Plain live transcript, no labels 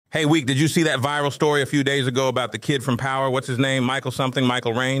Hey, Week, did you see that viral story a few days ago about the kid from Power? What's his name? Michael something?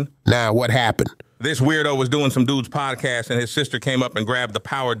 Michael Rainey? Nah, what happened? This weirdo was doing some dude's podcast and his sister came up and grabbed the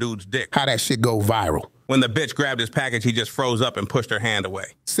Power dude's dick. How that shit go viral? When the bitch grabbed his package, he just froze up and pushed her hand away.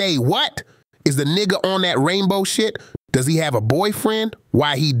 Say what? Is the nigga on that rainbow shit? Does he have a boyfriend?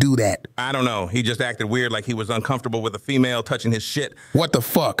 Why he do that? I don't know. He just acted weird, like he was uncomfortable with a female touching his shit. What the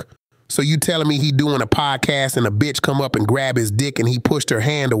fuck? So you telling me he doing a podcast and a bitch come up and grab his dick and he pushed her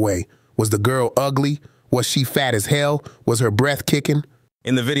hand away? Was the girl ugly? Was she fat as hell? Was her breath kicking?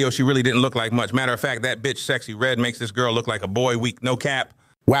 In the video, she really didn't look like much. Matter of fact, that bitch Sexy Red makes this girl look like a boy. Weak, no cap.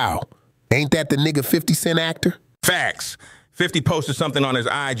 Wow. Ain't that the nigga 50 Cent actor? Facts. 50 posted something on his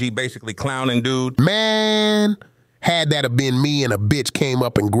IG basically clowning dude. Man, had that have been me and a bitch came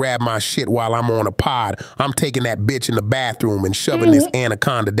up and grabbed my shit while I'm on a pod, I'm taking that bitch in the bathroom and shoving this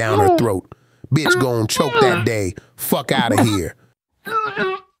anaconda down her throat. Bitch gon' choke that day. Fuck out of here.